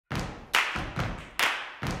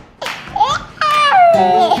I'm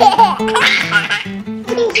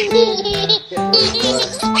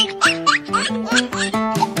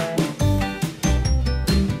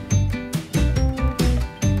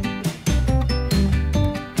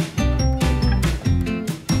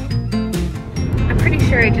pretty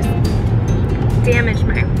sure I just damaged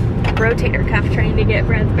my rotator cuff trying to get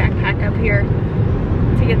Brad's backpack up here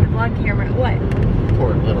to get the vlog camera. What?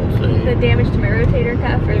 Poor little thing. The damage to my rotator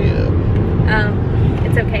cuff? Or, yeah.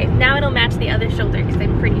 It's okay. Now it'll match the other shoulder because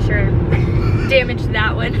I'm pretty sure I damaged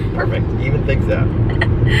that one. Perfect. Even things out.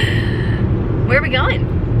 Where are we going?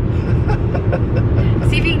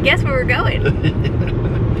 See if you can guess where we're going.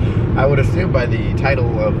 I would assume by the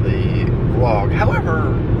title of the vlog.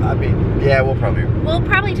 However, I mean, yeah, we'll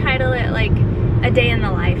probably title it like A Day in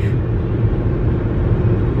the Life.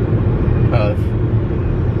 Of?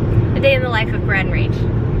 A Day in the Life of Brad Rach.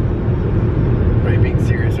 Are you being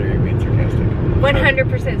serious or are you being sarcastic?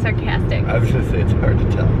 100% sarcastic. I was gonna say it's hard to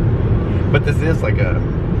tell. But this is like a,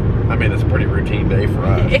 I mean, it's a pretty routine day for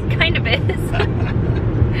us. It kind of is.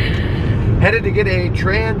 Headed to get a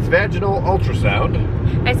transvaginal ultrasound.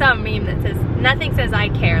 I saw a meme that says, nothing says I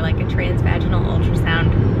care like a transvaginal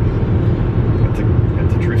ultrasound.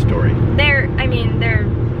 That's a true story. They're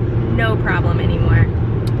no problem anymore.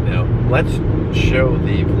 Now, let's show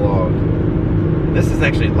the vlog. This is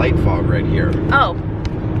actually light fog right here. Oh.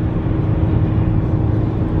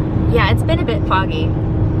 Yeah, it's been a bit foggy.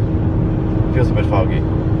 Feels a bit foggy.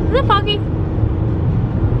 Is it foggy?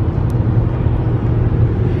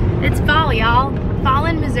 It's fall, y'all. Fall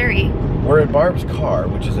in Missouri. We're in Barb's car,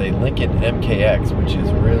 which is a Lincoln MKX, which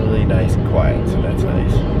is really nice and quiet, so that's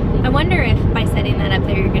nice. I wonder if by setting that up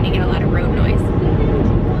there, you're going to get a lot of road noise.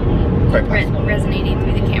 Quite possible. Resonating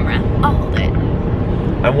through the camera. I'll hold it.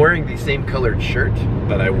 I'm wearing the same colored shirt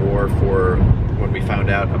that I wore for when we found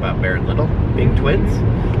out about Berend Lyndle being twins.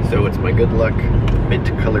 So it's my good luck mint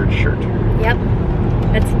colored shirt. Yep.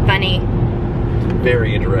 That's funny.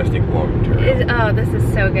 Very interesting long term. Oh, this is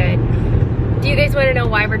so good. Do you guys want to know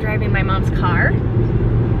why we're driving my mom's car?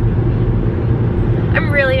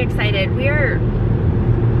 I'm really excited. We are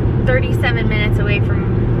 37 minutes away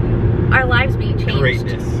from our lives being changed.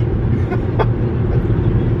 Greatness.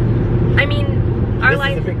 I mean, our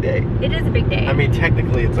life. This is a big day. It is a big day. I mean,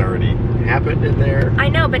 technically it's already happened in there. I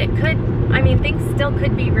know, but it could, I mean, things still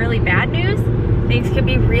could be really bad news. Things could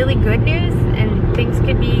be really good news, and things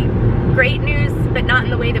could be great news, but not in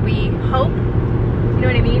the way that we hope. You know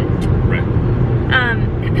what I mean? Right.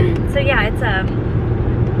 So yeah, it's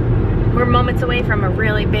we're moments away from a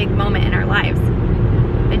really big moment in our lives.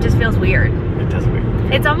 It just feels weird. It does weird.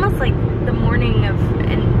 It's almost like the morning of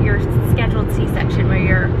your scheduled C-section, where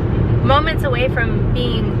you're moments away from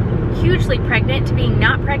being hugely pregnant to being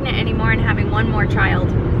not pregnant anymore and having one more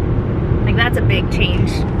child. Like, that's a big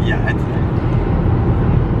change. Yeah.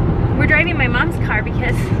 We're driving my mom's car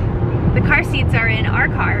because the car seats are in our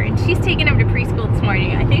car, and she's taking him to preschool this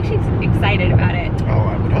morning. I think she's excited about it. Oh,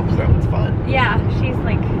 I would hope so. It's fun. Yeah, she's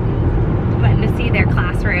like wanting to see their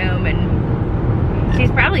classroom, and she's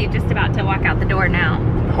probably just about to walk out the door now.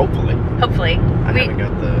 Hopefully. Hopefully. I haven't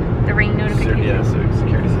got the ring notification. Yeah, so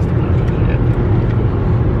security system yet.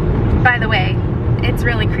 By the way, it's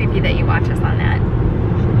really creepy that you watch us on that.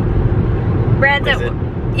 Brad's Is it?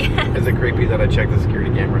 Yeah. Is it creepy that I check the security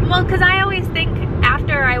camera? Well, because I always think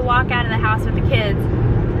after I walk out of the house with the kids,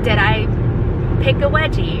 did I pick a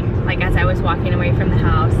wedgie, like as I was walking away from the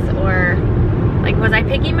house, or like was I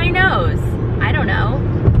picking my nose? I don't know.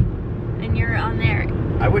 And you're on there.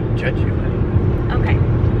 I wouldn't judge you, honey. Okay.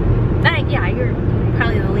 Yeah, you're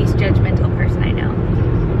probably the least judgmental person I know.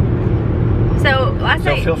 So last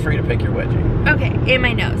night. So feel free to pick your wedgie. Okay, in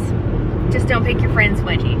my nose. Just don't pick your friend's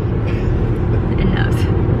wedgie. In nose.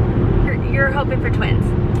 You're hoping for twins.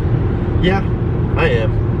 Yeah, I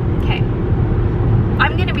am. Okay. I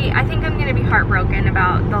think I'm gonna be heartbroken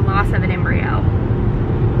about the loss of an embryo.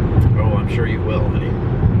 Oh, I'm sure you will, honey.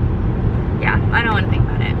 Yeah, I don't want to think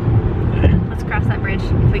about it. Let's cross that bridge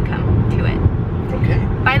if we come to it. Okay.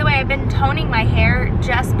 By the way, I've been toning my hair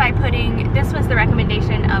just by putting, this was the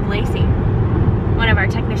recommendation of Lacey, one of our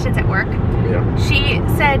technicians at work. Yeah. She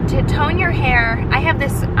said to tone your hair. I have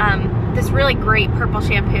this this really great purple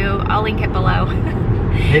shampoo. I'll link it below.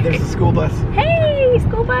 Hey, there's a school bus. Hey,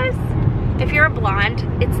 school bus. If you're a blonde,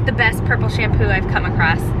 it's the best purple shampoo I've come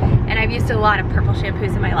across. And I've used a lot of purple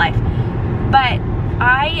shampoos in my life. But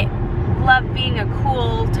I love being a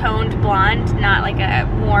cool toned blonde, not like a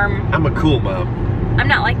warm. I'm a cool mom. I'm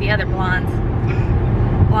not like the other blonde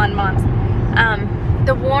moms.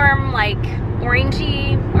 The warm, like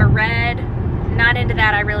orangey or red, not into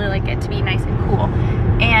that. I really like it to be nice and cool.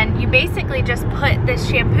 And you basically basically just put this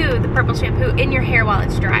shampoo, the purple shampoo, in your hair while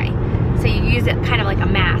it's dry. So you use it kind of like a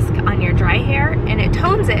mask on your dry hair, and it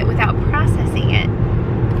tones it without processing it.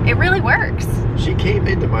 It really works. She came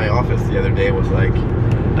into my office the other day and was like,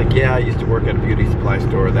 yeah, I used to work at a beauty supply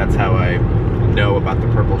store. That's how I know about the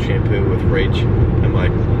purple shampoo with Rach. I'm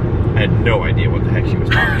like, I had no idea what the heck she was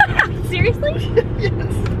talking about. Seriously?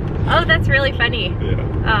 Yes. Oh, that's really funny. Yeah.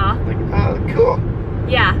 Oh. Like, oh, cool.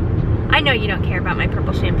 Yeah. I know you don't care about my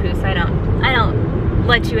purple shampoo, so I don't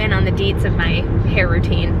let you in on the deets of my hair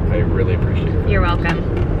routine. I really appreciate it. You're welcome.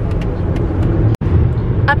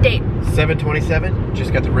 Update. 7:27,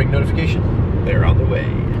 just got the ring notification. They're on the way.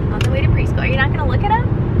 On the way to preschool. Are you not gonna look at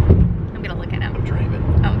them? I'm gonna look at them. I'm driving.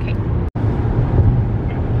 Oh, okay.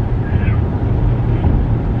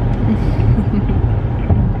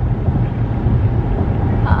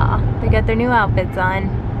 Aw, they got their new outfits on.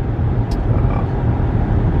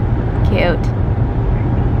 Cute.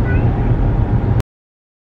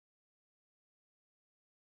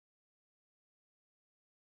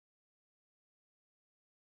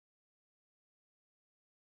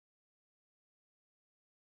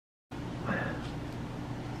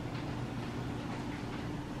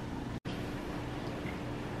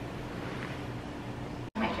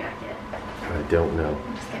 I don't know.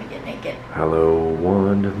 I'm just gonna get naked. Hello,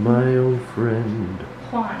 one of my old friend.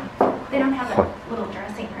 Juan. They don't have a little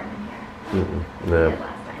dressing room in here. No. They did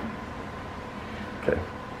last time. Okay.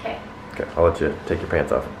 Okay. Okay, I'll let you take your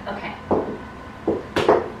pants off. Okay.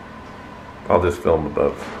 I'll just film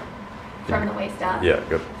above. From the waist up. Yeah,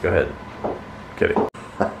 go ahead. Kidding.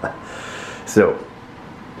 So,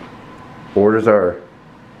 orders are,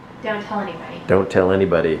 Don't tell anybody. don't tell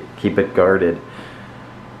anybody. Keep it guarded.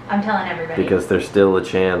 I'm telling everybody. Because there's still a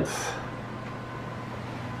chance.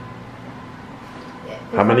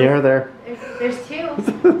 How many are there? There's two.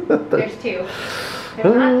 There's two.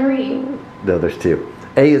 There's not three. No, there's two.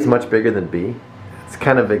 A is much bigger than B. It's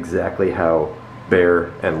kind of exactly how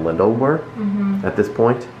Berend and Lyndle were at this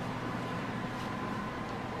point.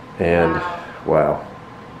 And wow.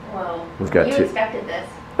 Whoa. We've got You two. expected this.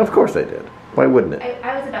 Of course I did. Why wouldn't it?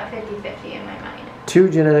 I was about 50-50 in my mind. Two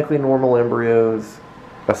genetically normal embryos,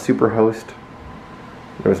 a super host.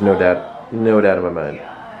 There was no doubt in my mind.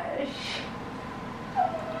 Gosh.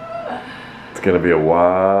 It's gonna be a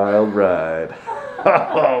wild ride.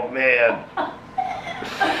 Oh man.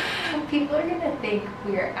 People are gonna think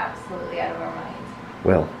we are absolutely out of our minds.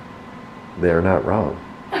 Well, they're not wrong.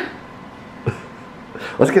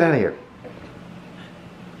 Let's get out of here.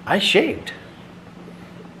 I shaved.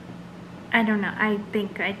 I don't know. I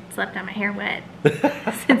think I slept on my hair wet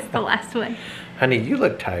since the last one. Honey, you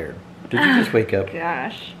look tired. Did you just wake up?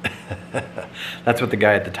 Gosh. That's what the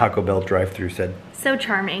guy at the Taco Bell drive-thru said. So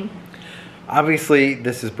charming. Obviously,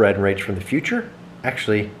 this is Brad Rach from the future.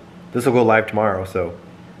 Actually, this will go live tomorrow, so.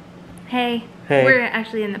 Hey. Hey. We're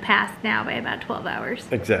actually in the past now by about 12 hours.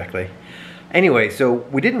 Exactly. Anyway, so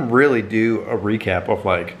we didn't really do a recap of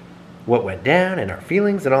like what went down and our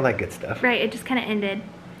feelings and all that good stuff. Right, it just kind of ended.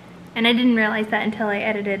 And I didn't realize that until I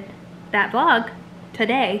edited that vlog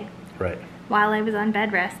today. Right. While I was on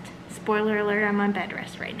bed rest. Spoiler alert, I'm on bed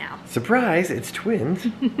rest right now. Surprise, it's twins.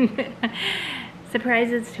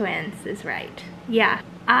 Surprise, it's twins is right. Yeah,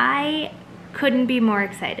 I couldn't be more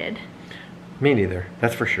excited. Me neither,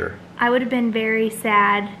 that's for sure. I would have been very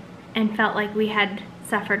sad and felt like we had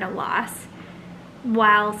suffered a loss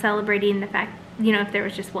while celebrating the fact, you know, if there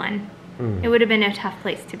was just one. It would have been a tough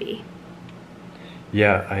place to be.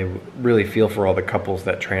 Yeah, I really feel for all the couples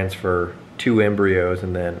that transfer 2 embryos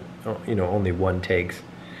and then, you know, only one takes.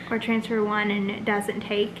 Or transfer one and it doesn't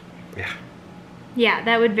take. Yeah. Yeah,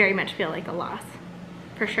 that would very much feel like a loss,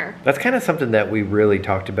 for sure. That's kind of something that we really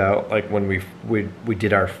talked about, like when we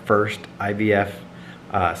did our first IVF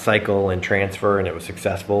cycle and transfer, and it was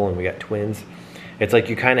successful, and we got twins. It's like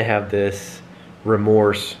you kind of have this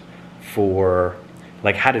remorse for,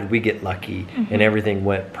 like, how did we get lucky and everything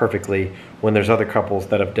went perfectly when there's other couples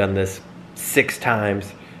that have done this 6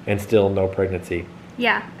 times and still no pregnancy.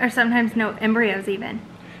 Yeah, or sometimes no embryos even.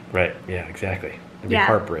 Right, yeah, exactly. It'd be Yeah.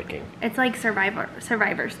 heartbreaking. It's like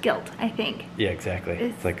survivor's guilt, I think. Yeah, exactly.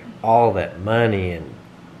 It's It's like all that money and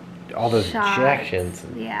all those Shots, injections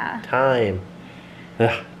and yeah. time.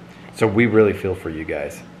 Ugh. So we really feel for you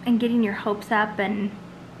guys. And getting your hopes up and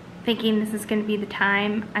thinking this is going to be the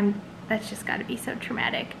time, that's just got to be so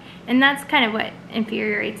traumatic. And that's kind of what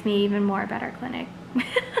infuriates me even more about our clinic.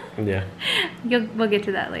 Yeah. We'll get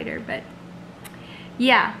to that later, but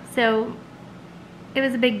yeah, so it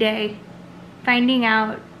was a big day finding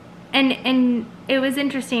out, and it was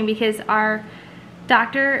interesting because our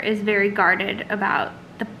doctor is very guarded about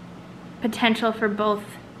the potential for both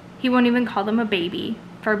He won't even call them a baby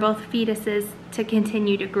for both fetuses to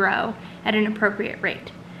continue to grow at an appropriate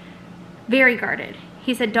rate. Very guarded.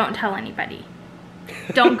 He said, don't tell anybody.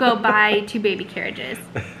 Don't go buy 2 baby carriages.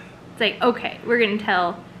 It's like, okay, we're going to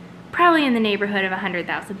tell probably in the neighborhood of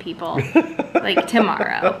 100,000 people, like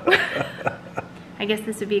tomorrow. I guess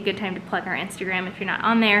this would be a good time to plug our Instagram if you're not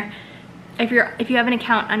on there. If you have an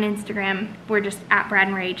account on Instagram, we're just at Brad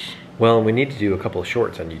and Rach. Well, we need to do a couple of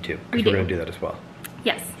shorts on YouTube because we're going to do that as well.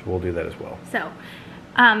 Yes. So we'll do that as well. So,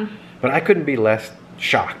 but I couldn't be less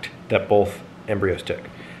shocked that both embryos took.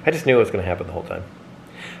 I just knew it was going to happen the whole time.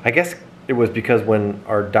 I guess it was because when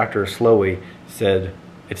our Dr. Slowey said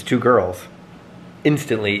it's 2 girls,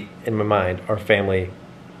 instantly in my mind,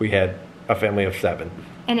 we had a family of 7.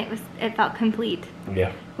 And it felt complete.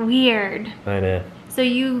 Yeah. Weird. I know. So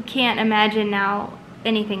you can't imagine now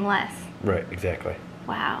anything less. Right, exactly.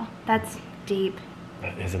 Wow, that's deep.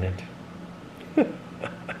 Isn't it?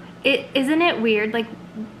 Isn't it weird? Like,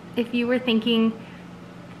 if you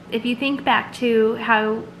think back to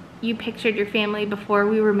how you pictured your family before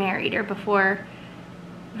we were married or before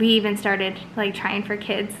we even started like trying for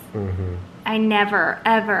kids, I never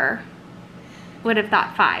ever would have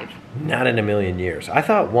thought 5. Not in a million years. I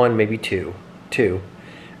thought 1, maybe 2,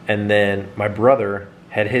 and then my brother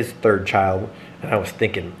had his 3rd child, and I was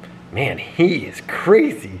thinking, man, he is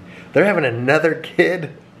crazy. They're having another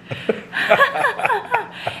kid.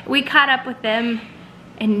 We caught up with them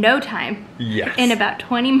in no time. Yes. In about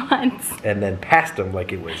 20 months. And then passed them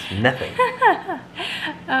like it was nothing.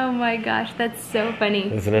 Oh my gosh, that's so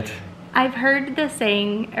funny. Isn't it? I've heard the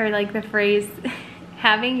saying, or like the phrase,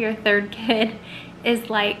 having your 3rd kid is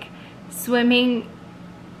like swimming,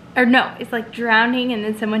 or no, it's like drowning and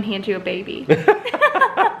then someone hands you a baby.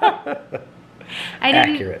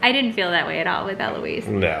 Accurate. I didn't feel that way at all with Eloise.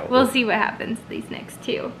 No. We'll see what happens these next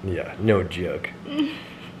 2. Yeah, no joke.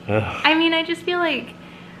 I mean, I just feel like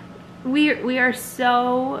we are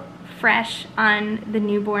so fresh on the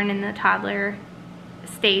newborn and the toddler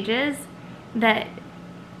stages that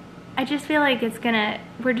I just feel like it's gonna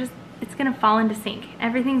fall into sync.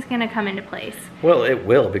 Everything's gonna come into place. Well, it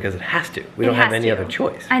will, because it has to. We don't have any other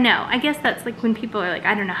choice. I know. I guess that's like when people are like,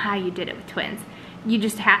 I don't know how you did it with twins. You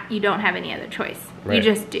don't have any other choice. Right. You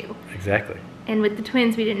just do. Exactly. And with the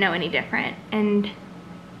twins, we didn't know any different. And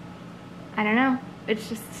I don't know. It's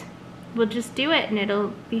just, we'll just do it and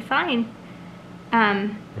it'll be fine.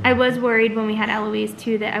 I was worried when we had Eloise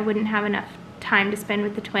too that I wouldn't have enough time to spend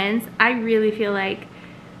with the twins. I really feel like,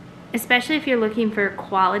 especially if you're looking for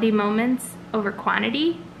quality moments over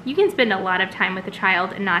quantity, you can spend a lot of time with a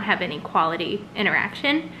child and not have any quality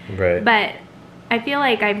interaction. Right. But I feel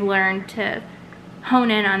like I've learned to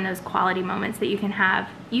hone in on those quality moments that you can have.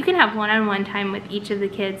 You can have one-on-one time with each of the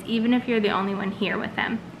kids, even if you're the only one here with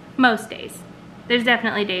them. Most days. There's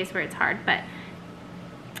definitely days where it's hard, but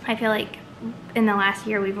I feel like in the last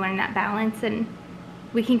year we've learned that balance and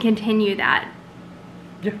we can continue that.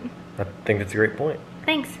 Yeah, I think that's a great point.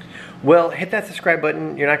 Thanks. Well, hit that subscribe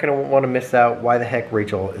button. You're not going to want to miss out why the heck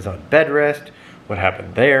Rachel is on bed rest, what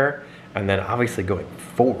happened there, and then obviously going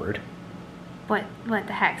forward. What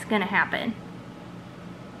the heck's gonna happen?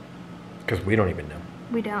 Because we don't even know.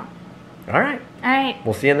 We don't. All right. All right.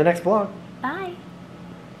 We'll see you in the next vlog. Bye.